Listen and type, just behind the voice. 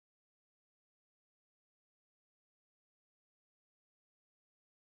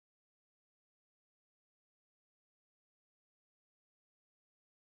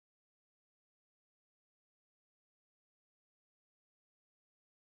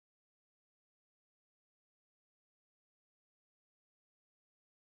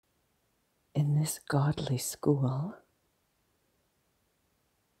In this godly school,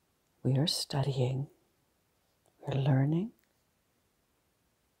 we are studying, we're learning,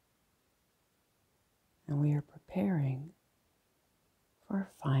 and we are preparing for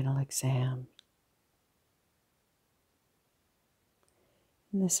our final exam.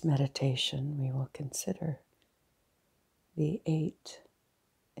 In this meditation, we will consider the 8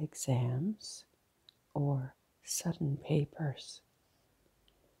 exams or sudden papers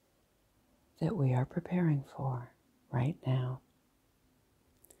that we are preparing for right now.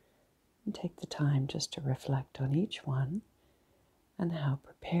 And take the time just to reflect on each one and how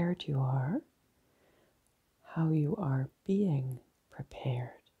prepared you are, how you are being prepared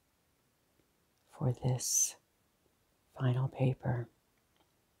for this final paper.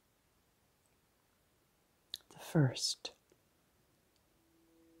 The first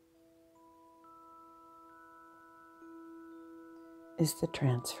is the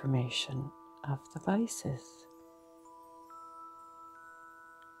transformation of the vices.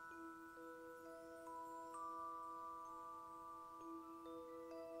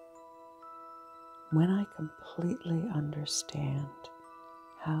 When I completely understand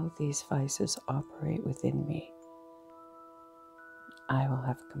how these vices operate within me, I will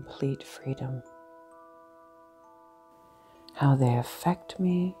have complete freedom. How they affect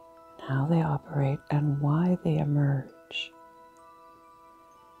me, how they operate, and why they emerge.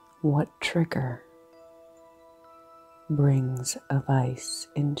 What trigger brings a vice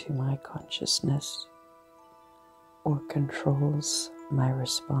into my consciousness or controls my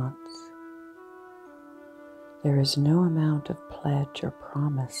response? There is no amount of pledge or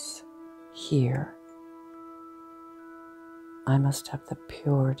promise here. I must have the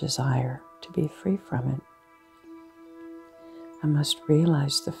pure desire to be free from it. I must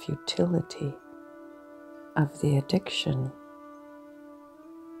realize the futility of the addiction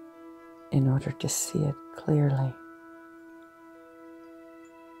in order to see it clearly.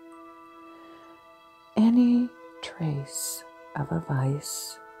 Any trace of a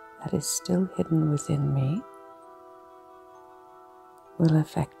vice that is still hidden within me will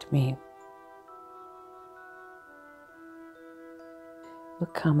affect me, will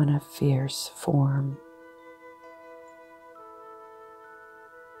come in a fierce form.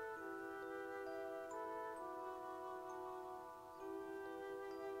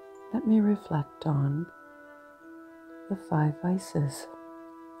 Let me reflect on the 5 vices.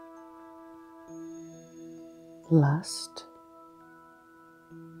 Lust.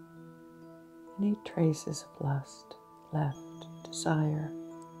 Any traces of lust left? Desire,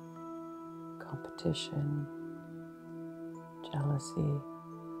 competition, jealousy,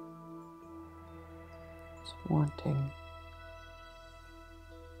 wanting.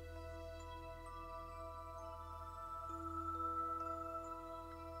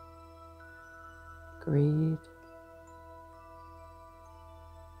 Greed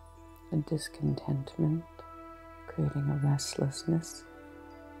and discontentment, creating a restlessness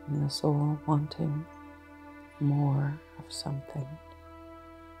in the soul, wanting more of something.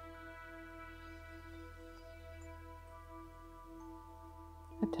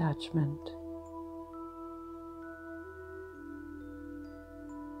 Attachment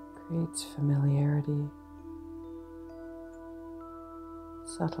creates familiarity,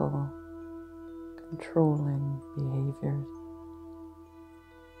 subtle, controlling behaviors.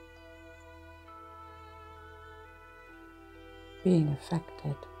 Being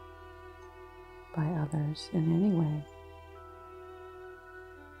affected by others in any way.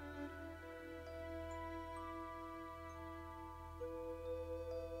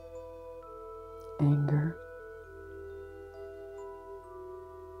 Anger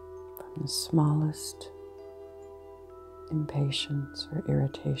from the smallest impatience or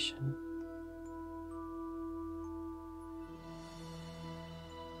irritation.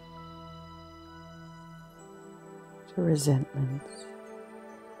 To resentments.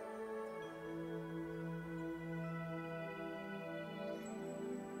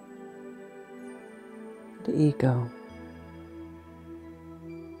 The ego.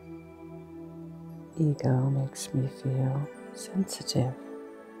 Ego makes me feel sensitive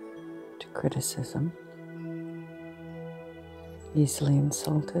to criticism, easily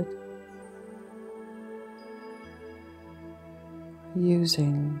insulted,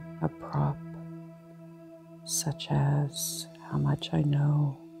 using a prop such as how much I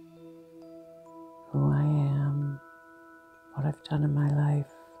know, who I am, what I've done in my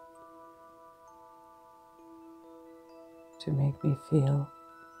life, to make me feel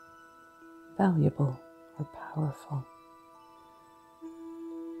valuable or powerful.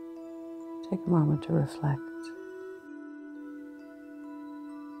 Take a moment to reflect.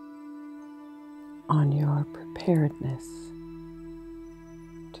 on your preparedness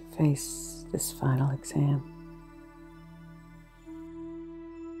to face this final exam.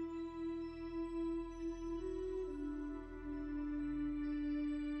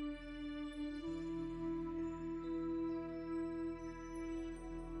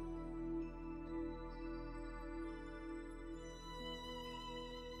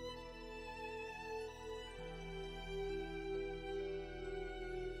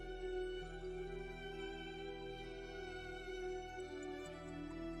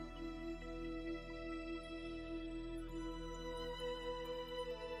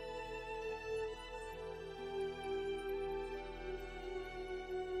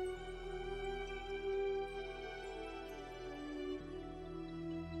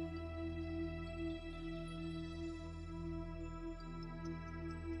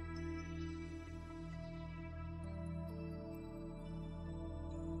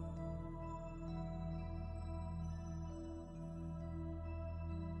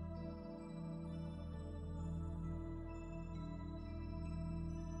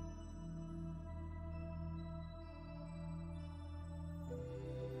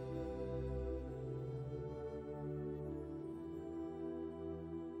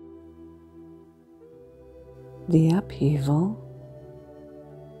 The upheaval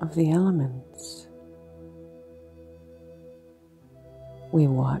of the elements. We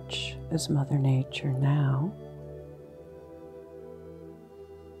watch as Mother Nature now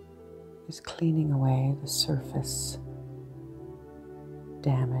is cleaning away the surface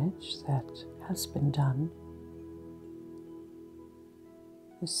damage that has been done,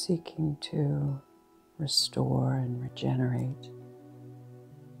 is seeking to restore and regenerate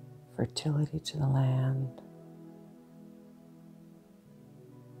fertility to the land,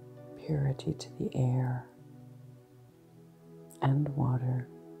 purity to the air and water.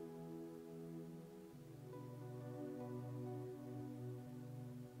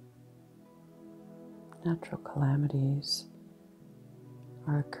 Natural calamities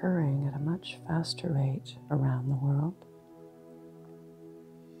are occurring at a much faster rate around the world.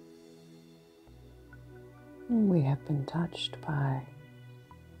 And we have been touched by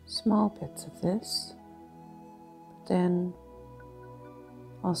small bits of this, but then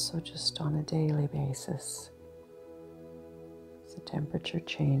also just on a daily basis. Is the temperature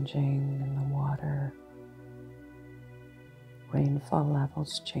changing in the water? Rainfall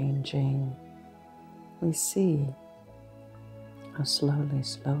levels changing? We see how slowly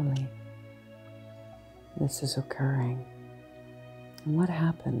this is occurring. And what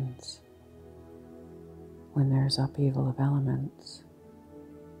happens when there's upheaval of elements?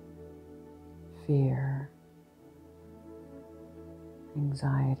 Fear,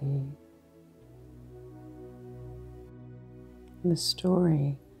 anxiety. The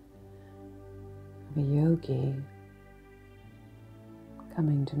story of a yogi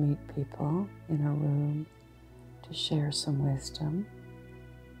coming to meet people in a room to share some wisdom,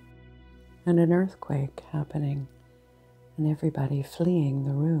 and an earthquake happening and everybody fleeing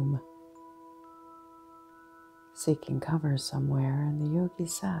the room, seeking cover somewhere, and the yogi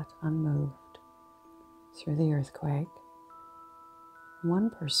sat unmoved through the earthquake. One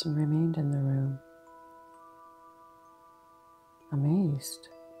person remained in the room, amazed.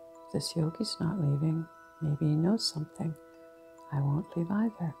 This yogi's not leaving. Maybe he knows something. I won't leave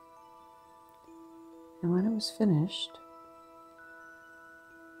either. And when it was finished,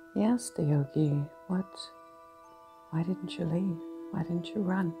 he asked the yogi, why didn't you leave? Why didn't you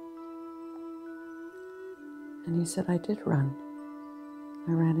run? And he said, I did run.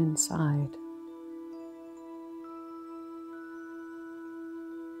 I ran inside.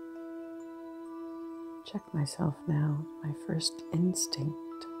 Check myself now, my first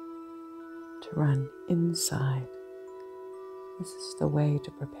instinct to run inside. This is the way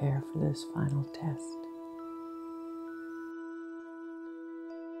to prepare for this final test.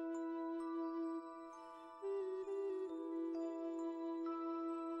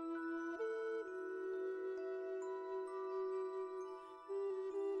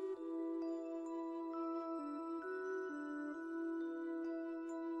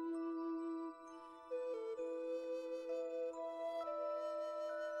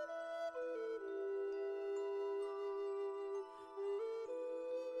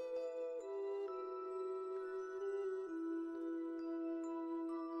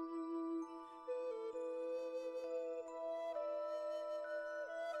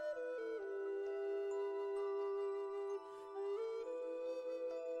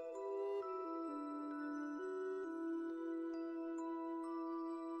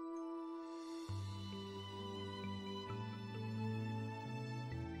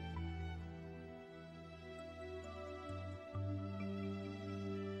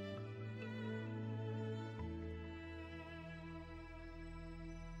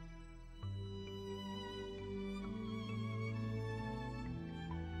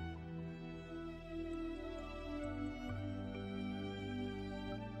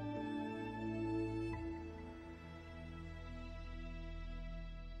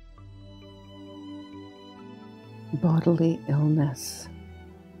 bodily illness.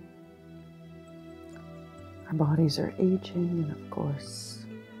 Our bodies are aging, and of course,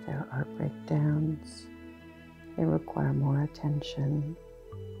 there are breakdowns. They require more attention,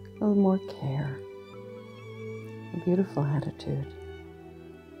 a little more care, a beautiful attitude.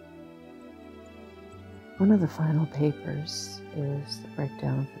 One of the final papers is the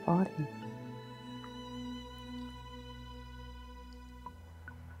breakdown of the body.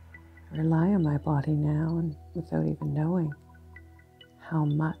 I rely on my body now, and without even knowing how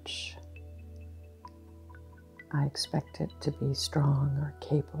much I expect it to be strong or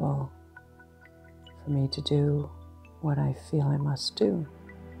capable for me to do what I feel I must do.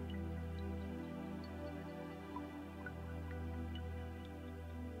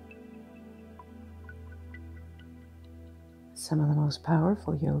 Some of the most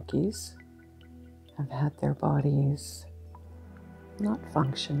powerful yogis have had their bodies not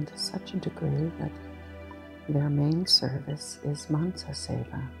function to such a degree that their main service is mansa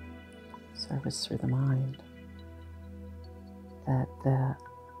seva, service through the mind, that the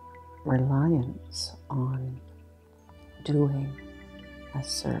reliance on doing a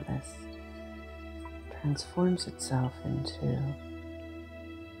service transforms itself into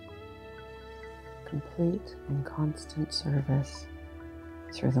complete and constant service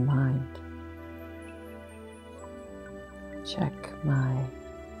through the mind. Check my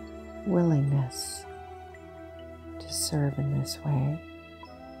willingness to serve in this way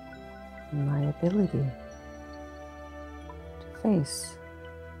and my ability to face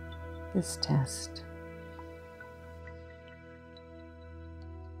this test.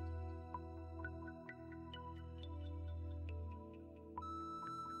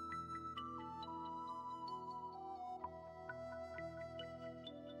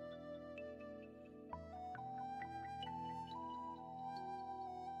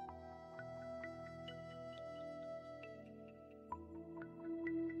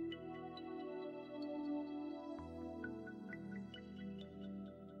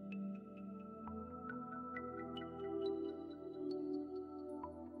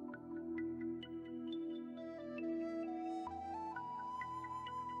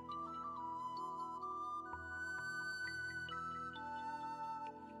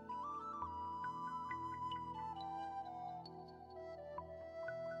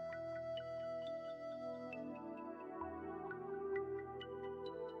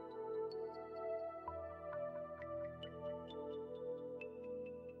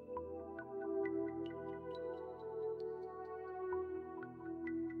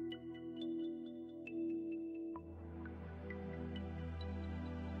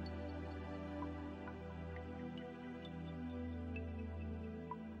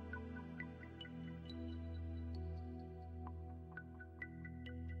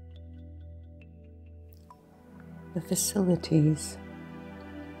 The facilities,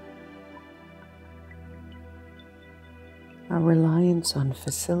 our reliance on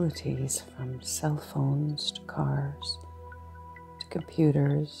facilities, from cell phones to cars to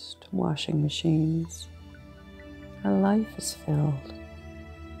computers to washing machines. Our life is filled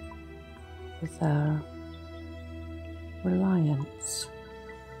with a reliance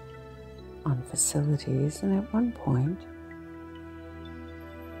on facilities, and at one point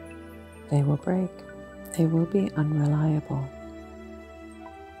they will break. They will be unreliable.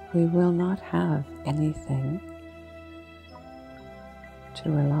 We will not have anything to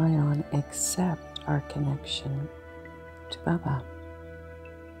rely on except our connection to Baba.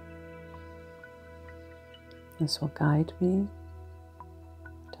 This will guide me,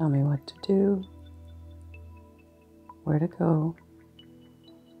 tell me what to do, where to go,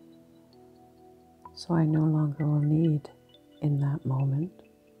 so I no longer will need, in that moment,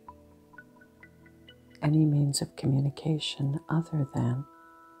 any means of communication other than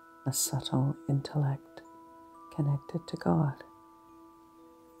a subtle intellect connected to God.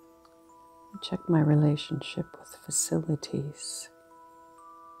 I check my relationship with facilities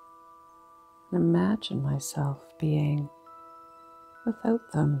and imagine myself being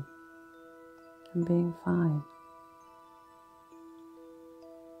without them and being fine.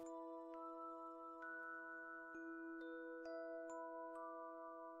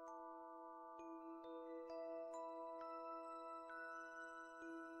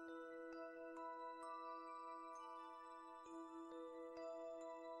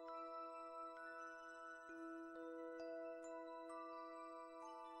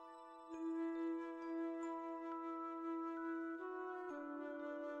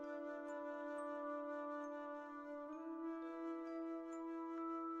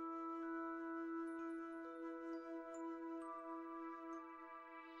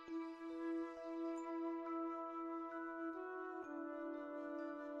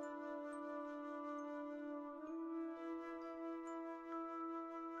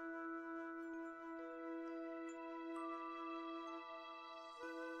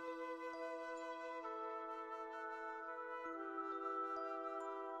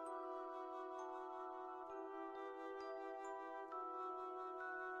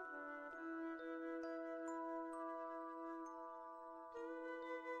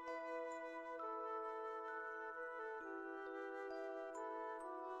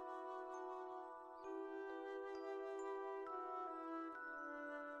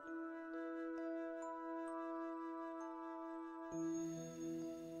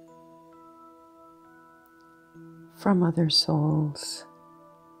 from other souls,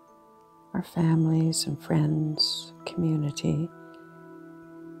 our families and friends, community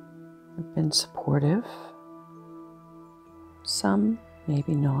have been supportive. Some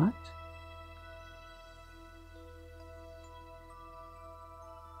maybe not.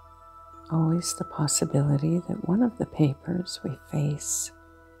 Always the possibility that one of the papers we face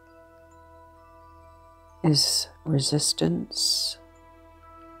is resistance,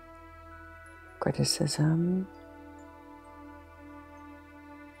 criticism,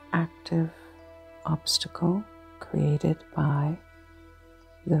 active obstacle created by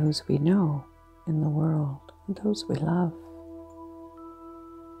those we know in the world and those we love.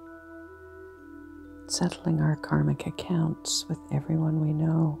 Settling our karmic accounts with everyone we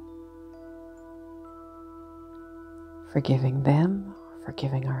know. Forgiving them,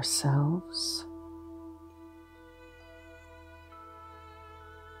 forgiving ourselves.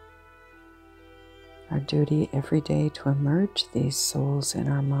 Our duty every day to emerge these souls in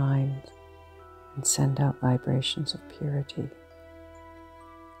our mind and send out vibrations of purity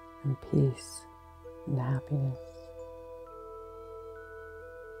and peace and happiness.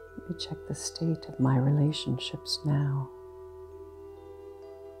 Let me check the state of my relationships now.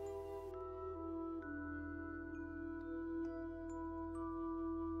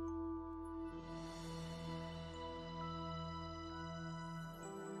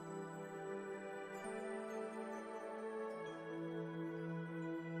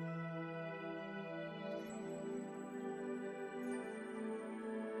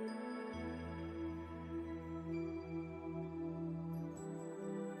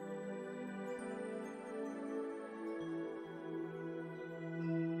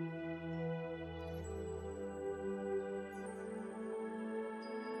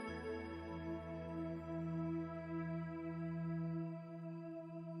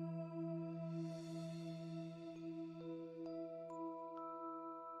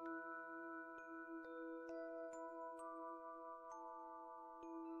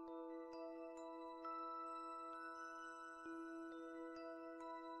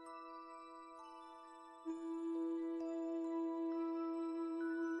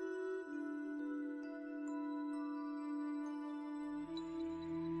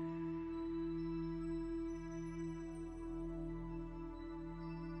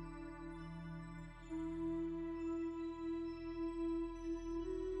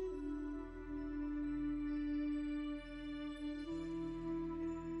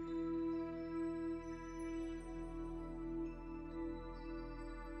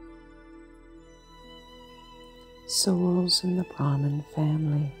 Souls in the Brahmin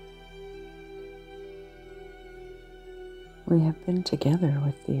family. We have been together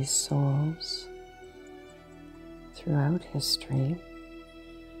with these souls throughout history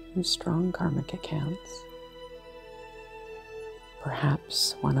in strong karmic accounts.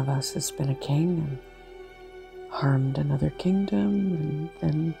 Perhaps one of us has been a king and harmed another kingdom, and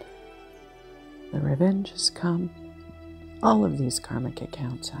then the revenge has come. All of these karmic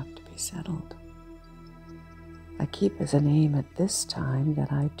accounts have to be settled. I keep as an aim at this time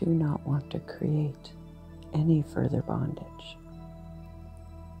that I do not want to create any further bondage.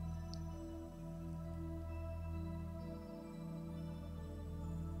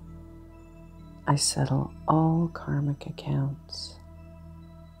 I settle all karmic accounts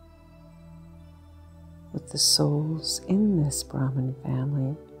with the souls in this Brahmin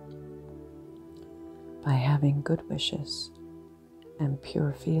family by having good wishes and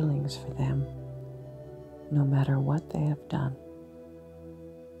pure feelings for them, no matter what they have done.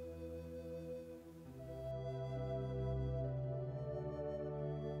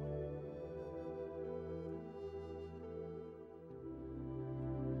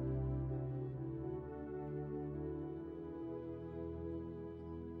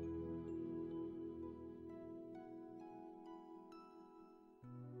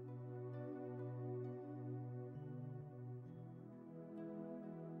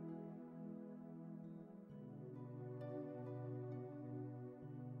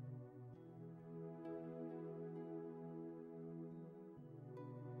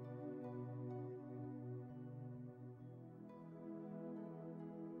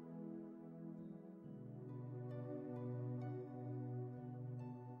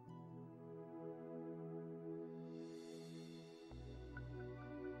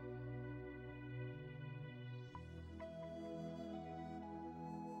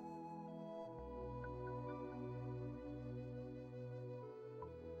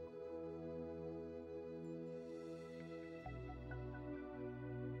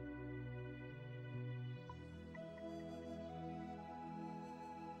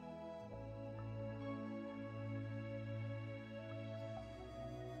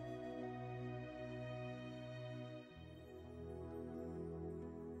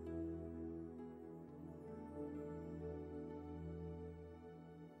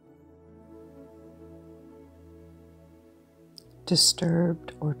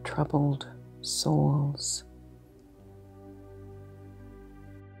 disturbed or troubled souls.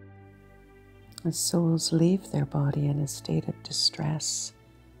 As souls leave their body in a state of distress,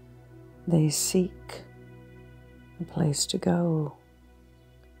 they seek a place to go.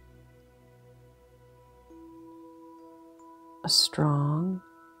 A strong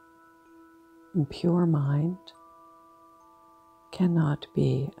and pure mind cannot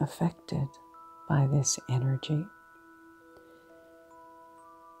be affected by this energy.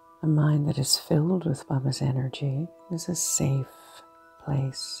 A mind that is filled with Baba's energy is a safe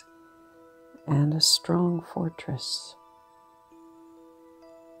place and a strong fortress.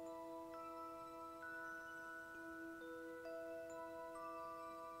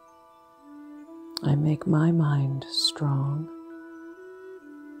 I make my mind strong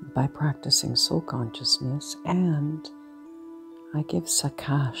by practicing soul consciousness, and I give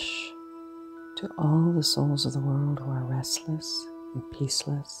Sakash to all the souls of the world who are restless and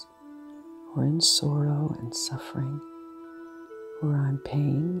peaceless, who are in sorrow and suffering, who are in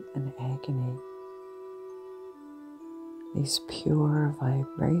pain and agony. These pure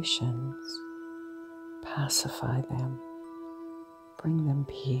vibrations pacify them, bring them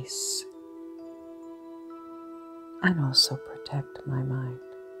peace, and also protect my mind.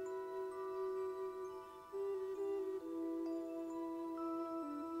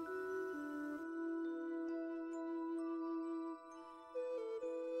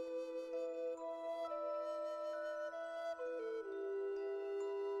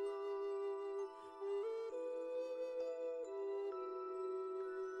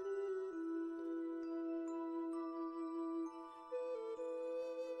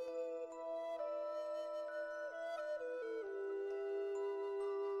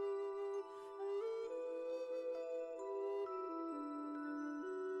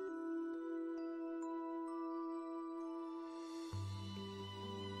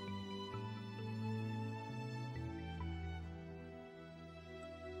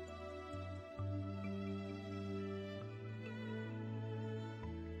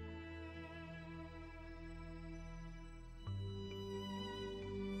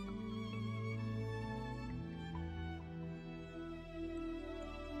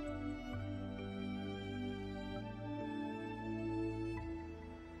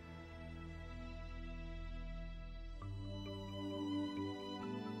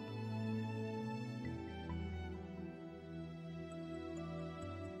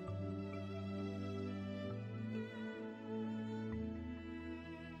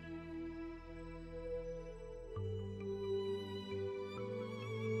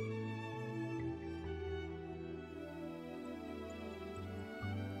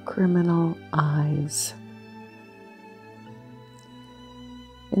 Criminal eyes.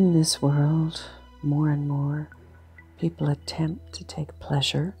 In this world, more and more people attempt to take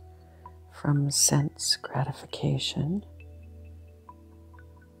pleasure from sense gratification.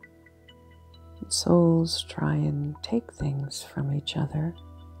 Souls try and take things from each other.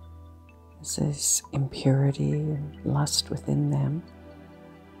 This impurity and lust within them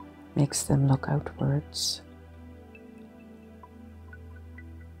makes them look outwards.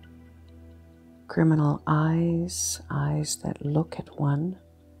 Criminal eyes, eyes that look at one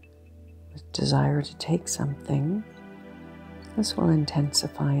with desire to take something. This will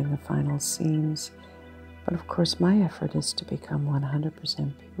intensify in the final scenes, but of course my effort is to become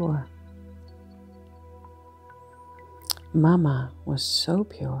 100% pure. Mama was so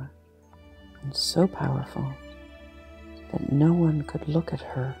pure and so powerful that no one could look at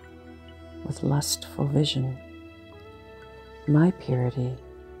her with lustful vision. My purity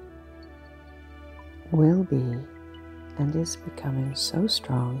will be and is becoming so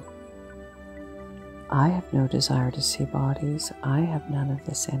strong. I have no desire to see bodies. I have none of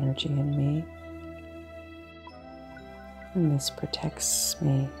this energy in me. And this protects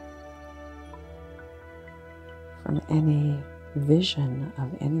me from any vision of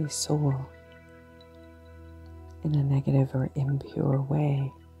any soul in a negative or impure way.